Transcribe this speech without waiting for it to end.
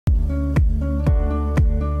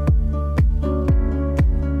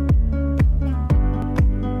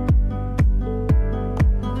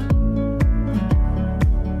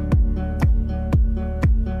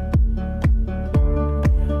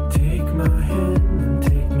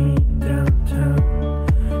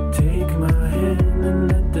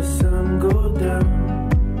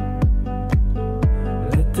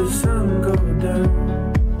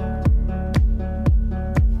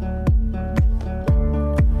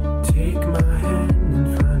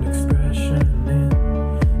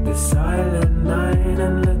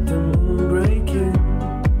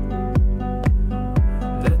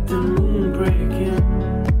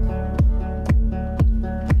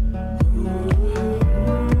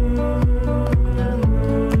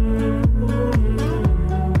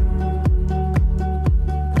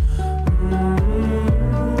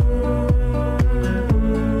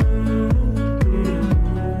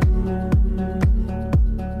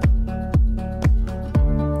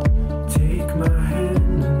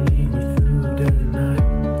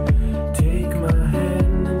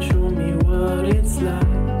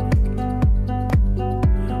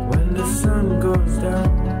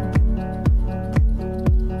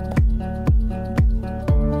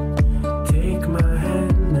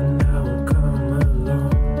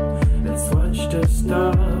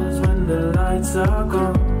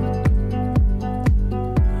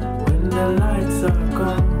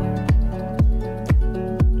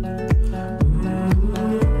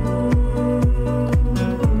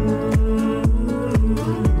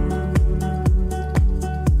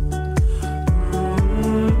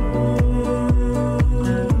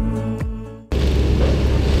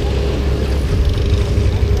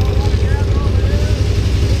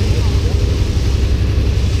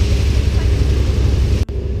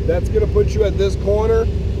meet you at this corner,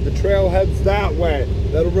 the trail heads that way.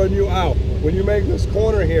 That'll run you out. When you make this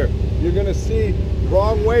corner here, you're gonna see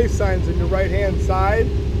wrong way signs on your right-hand side.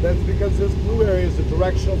 That's because this blue area is a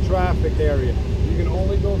directional traffic area. You can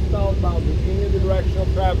only go southbound in any of the directional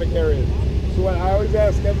traffic areas. So what I always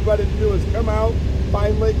ask everybody to do is come out,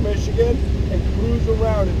 find Lake Michigan, and cruise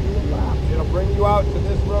around and do a lap. It'll bring you out to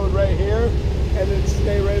this road right here, and then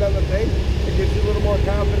stay right on the thing. It gets you a little more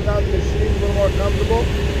confident on the machine, a little more comfortable.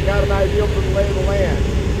 You got an idea for the lay of the land,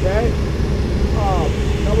 okay?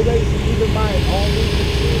 Couple things to keep in mind, all these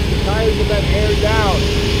machines, the tires have been aired down.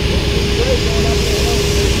 It's great going up the hill,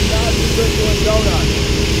 it's not circling donuts.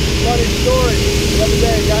 Funny story, the other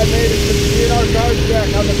day a guy made it to the DNR car jack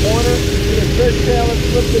on the corner, he had fishtail and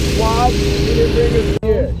flipped his quad, he didn't bring his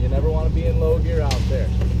gear. You never want to be in low gear out there.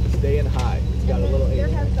 Stay in high. It's got a little there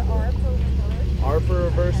has the R for reverse. R for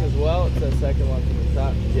reverse as well. It's the second one from the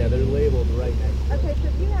top. Yeah, they're labeled right next to it. Okay,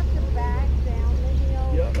 so you have to back down the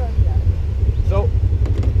hill. Yep. So,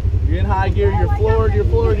 you're in high gear, you're floored, you're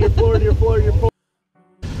floored, you're floored, you're floored, you're floored.